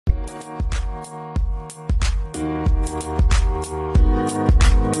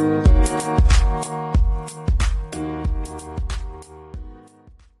What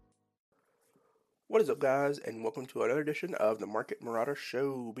is up, guys, and welcome to another edition of the Market Marauder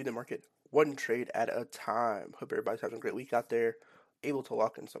Show. Be the market one trade at a time. Hope everybody's having a great week out there, able to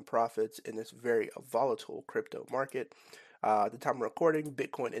lock in some profits in this very volatile crypto market. At the time of recording,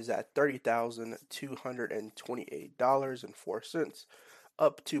 Bitcoin is at $30,228.04,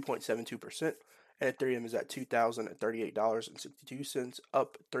 up 2.72%, and Ethereum is at $2,038.62,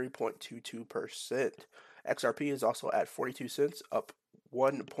 up 3.22%. XRP is also at 42 cents, up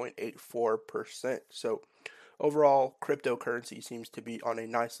 1.84%. So overall, cryptocurrency seems to be on a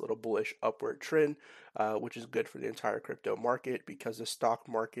nice little bullish upward trend, which is good for the entire crypto market because the stock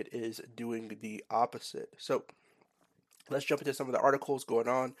market is doing the opposite. So let's jump into some of the articles going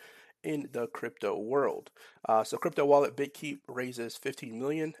on in the crypto world. So crypto wallet BitKeep raises $15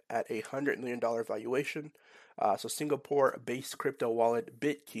 million at a $100 million valuation. So Singapore-based crypto wallet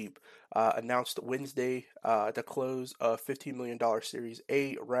BitKeep announced Wednesday the close of $15 million Series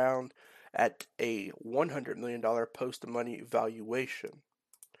A round at a $100 million post-money valuation.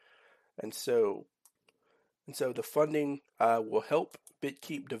 And so the funding will help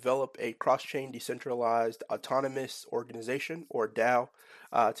BitKeep develop a cross-chain decentralized autonomous organization, or DAO,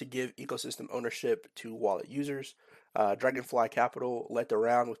 to give ecosystem ownership to wallet users. Dragonfly Capital led the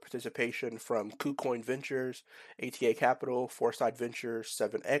round with participation from KuCoin Ventures, ATA Capital, Foresight Ventures,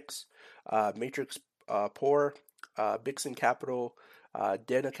 7X, Matrix Poor, Bixen Capital,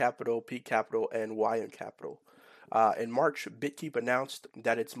 Dana Capital, Peak Capital, and YM Capital. In March, BitKeep announced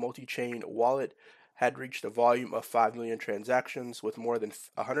that its multi-chain wallet had reached a volume of 5 million transactions with more than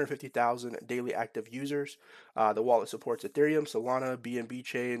 150,000 daily active users. The wallet supports Ethereum, Solana, BNB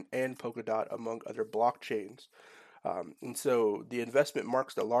Chain, and Polkadot, among other blockchains. And so the investment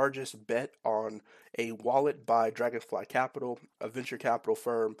marks the largest bet on a wallet by Dragonfly Capital, a venture capital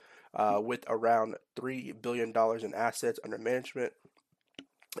firm with around $3 billion in assets under management.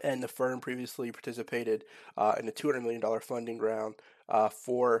 And the firm previously participated in a $200 million funding round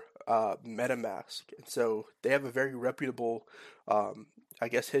for MetaMask. And so they have a very reputable,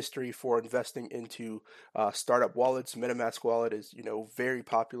 history for investing into startup wallets. MetaMask wallet is, very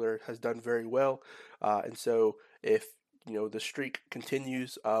popular, has done very well. And so if the streak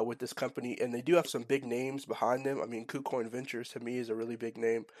continues with this company, and they do have some big names behind them. I mean, KuCoin Ventures to me is a really big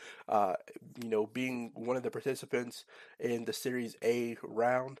name. Being one of the participants in the Series A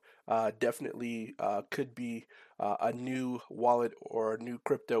round definitely could be a new wallet or a new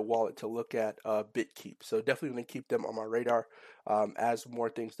crypto wallet to look at, BitKeep. So definitely going to keep them on my radar as more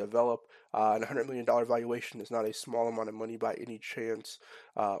things develop. And $100 million valuation is not a small amount of money by any chance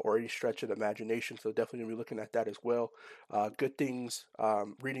or any stretch of the imagination. So definitely going to be looking at that as well. Good things,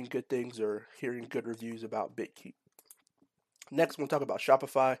 reading good things or hearing good reviews about BitKeep. Next, we'll talk about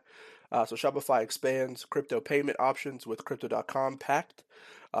Shopify. So Shopify expands crypto payment options with Crypto.com Pact.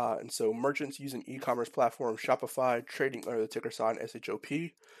 And so merchants using e-commerce platform Shopify, trading under the ticker sign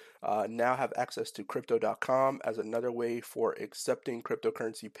SHOP, now have access to Crypto.com as another way for accepting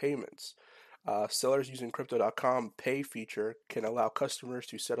cryptocurrency payments. Sellers using Crypto.com Pay feature can allow customers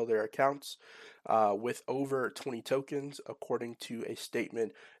to settle their accounts with over 20 tokens, according to a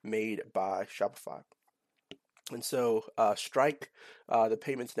statement made by Shopify. And so Strike, the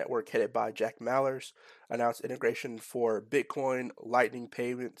payments network headed by Jack Mallers, announced integration for Bitcoin Lightning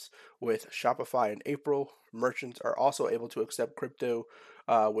payments with Shopify in April. Merchants are also able to accept crypto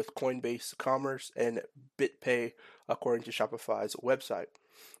with Coinbase Commerce and BitPay, according to Shopify's website.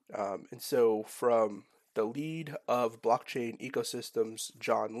 And so from the lead of blockchain ecosystems,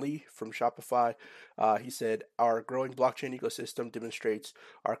 John Lee from Shopify, he said, "Our growing blockchain ecosystem demonstrates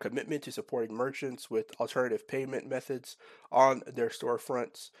our commitment to supporting merchants with alternative payment methods on their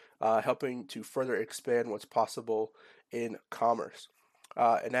storefronts, helping to further expand what's possible in commerce."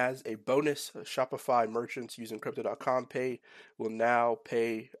 And as a bonus, Shopify merchants using Crypto.com Pay will now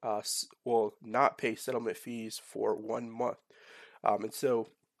will not pay settlement fees for 1 month. And so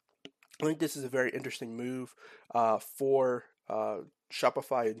I think this is a very interesting move for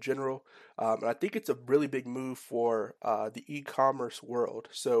Shopify in general. And I think it's a really big move for the e-commerce world.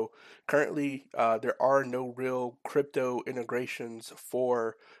 So currently, there are no real crypto integrations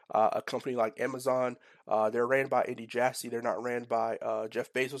for a company like Amazon. They're ran by Andy Jassy. They're not ran by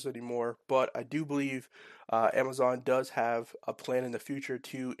Jeff Bezos anymore. But I do believe Amazon does have a plan in the future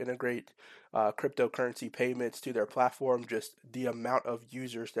to integrate cryptocurrency payments to their platform. Just the amount of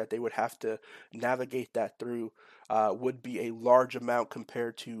users that they would have to navigate that through would be a large amount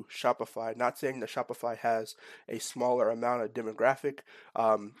compared to Shopify. Shopify. Not saying that Shopify has a smaller amount of demographic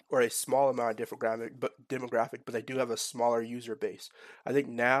or a small amount of demographic, but they do have a smaller user base. I think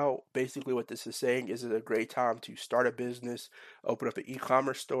now, basically, what this is saying is it a great time to start a business, open up an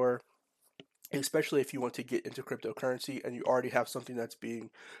e-commerce store, especially if you want to get into cryptocurrency and you already have something that's being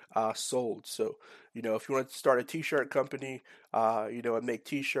sold. So, if you want to start a t-shirt company, and make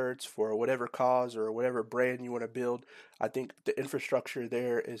t-shirts for whatever cause or whatever brand you want to build, I think the infrastructure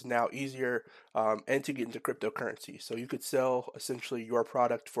there is now easier, and to get into cryptocurrency. So you could sell essentially your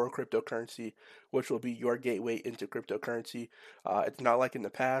product for cryptocurrency, which will be your gateway into cryptocurrency. It's not like in the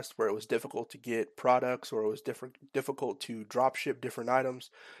past where it was difficult to get products or it was difficult to drop ship different items.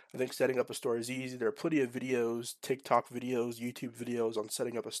 I think setting up a store is easy. There are plenty of videos, TikTok videos, YouTube videos on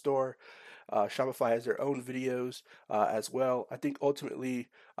setting up a store. Shopify has their own videos as well. I think ultimately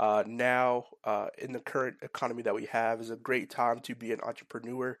now in the current economy that we have is a great time to be an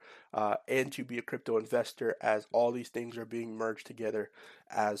entrepreneur and to be a crypto investor, as all these things are being merged together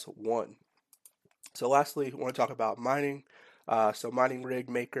as one. So lastly, I want to talk about mining. So mining rig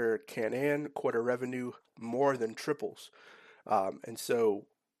maker Canaan quarter revenue more than triples. And so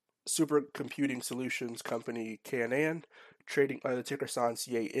supercomputing solutions company Canaan, trading under the ticker sign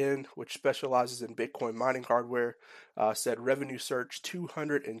CAN, which specializes in Bitcoin mining hardware, said revenue surged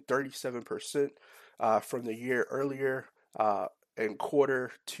 237% from the year earlier and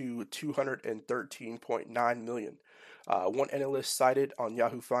quarter to 213.9 million. One analyst cited on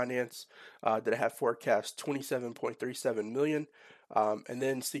Yahoo Finance that it had forecast 27.37 million. And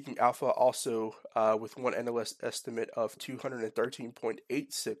then Seeking Alpha also with one analyst estimate of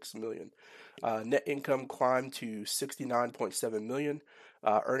 213.86 million. Net income climbed to 69.7 million.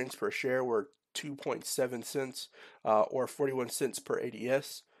 Earnings per share were 2.7 cents or 41 cents per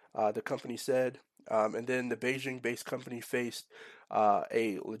ADS, the company said. And then the Beijing-based company faced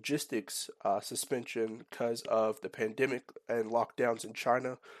a logistics suspension because of the pandemic and lockdowns in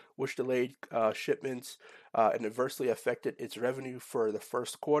China, which delayed shipments and adversely affected its revenue for the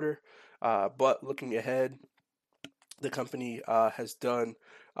first quarter. But looking ahead, the company has done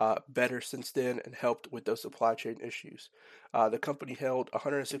better since then and helped with those supply chain issues. The company held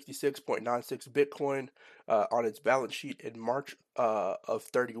 166.96 Bitcoin on its balance sheet in March of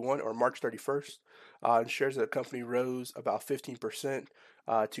 31 or March 31st. And shares of the company rose about 15%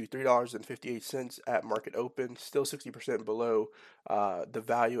 to $3.58 at market open, still 60% below the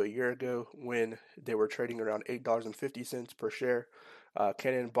value a year ago when they were trading around $8.50 per share.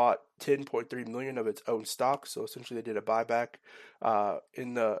 Canaan bought 10.3 million of its own stock, so essentially they did a buyback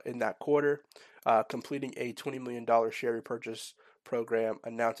in that quarter, completing a $20 million share repurchase program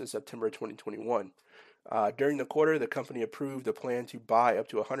announced in September 2021. During the quarter, the company approved a plan to buy up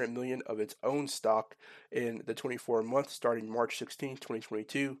to 100 million of its own stock in the 24 months starting March 16,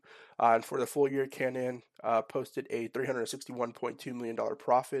 2022. And for the full year, Canaan posted a $361.2 million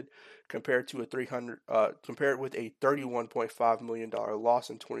profit compared with a $31.5 million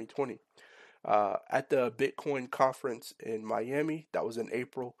loss in 2020. At the Bitcoin conference in Miami, that was in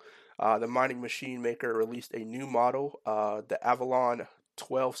April, the mining machine maker released a new model, the Avalon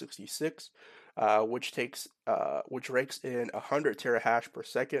 1266. Which rakes in 100 terahash per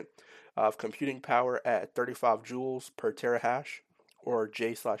second of computing power at 35 joules per terahash, or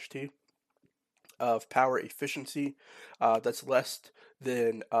J/T, of power efficiency. That's less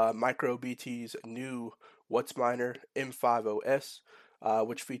than MicroBT's new WhatsMiner M50S,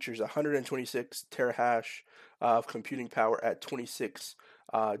 which features 126 terahash of computing power at 26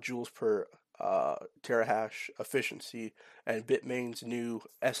 joules per terahash efficiency, and Bitmain's new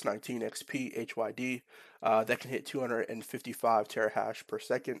S19 XP HYD that can hit 255 terahash per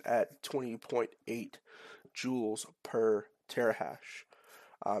second at 20.8 joules per terahash.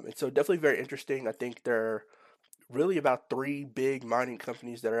 And so definitely very interesting. I think there are really about three big mining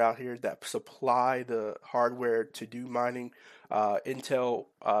companies that are out here that supply the hardware to do mining. Intel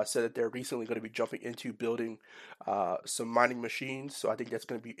said that they're recently going to be jumping into building some mining machines, so I think that's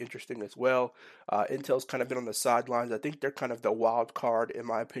going to be interesting as well. Intel's kind of been on the sidelines. I think they're kind of the wild card, in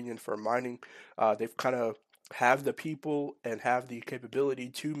my opinion, for mining. They've kind of have the people and have the capability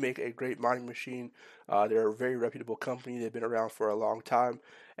to make a great mining machine. They're a very reputable company. They've been around for a long time,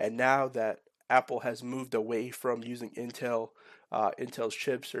 and now that Apple has moved away from using Intel's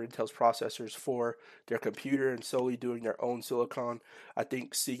chips or Intel's processors for their computer and solely doing their own silicon, I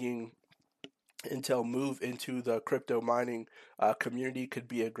think seeing Intel move into the crypto mining community could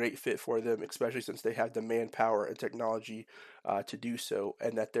be a great fit for them, especially since they have the manpower and technology to do so,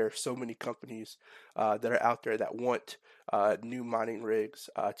 and that there are so many companies that are out there that want new mining rigs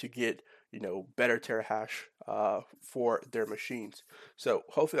to get better terahash for their machines. So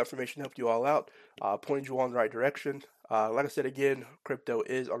hopefully that information helped you all out, pointed you all in the right direction. Like I said again, crypto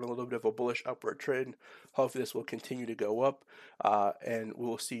is on a little bit of a bullish upward trend. Hopefully this will continue to go up, and we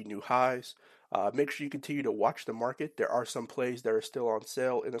will see new highs. Make sure you continue to watch the market. There are some plays that are still on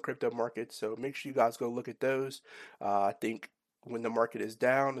sale in the crypto market, so make sure you guys go look at those. I think when the market is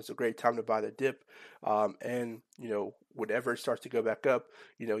down, it's a great time to buy the dip. And whenever it starts to go back up,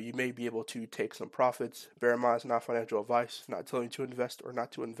 you may be able to take some profits. Bear in mind, it's not financial advice, not telling you to invest or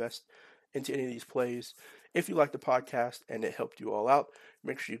not to invest into any of these plays. If you like the podcast and it helped you all out,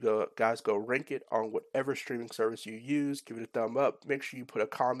 make sure you go rank it on whatever streaming service you use. Give it a thumb up. Make sure you put a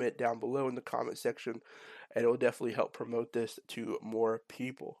comment down below in the comment section, and it will definitely help promote this to more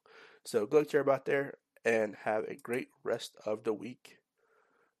people. So go check out there and have a great rest of the week.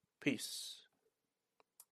 Peace.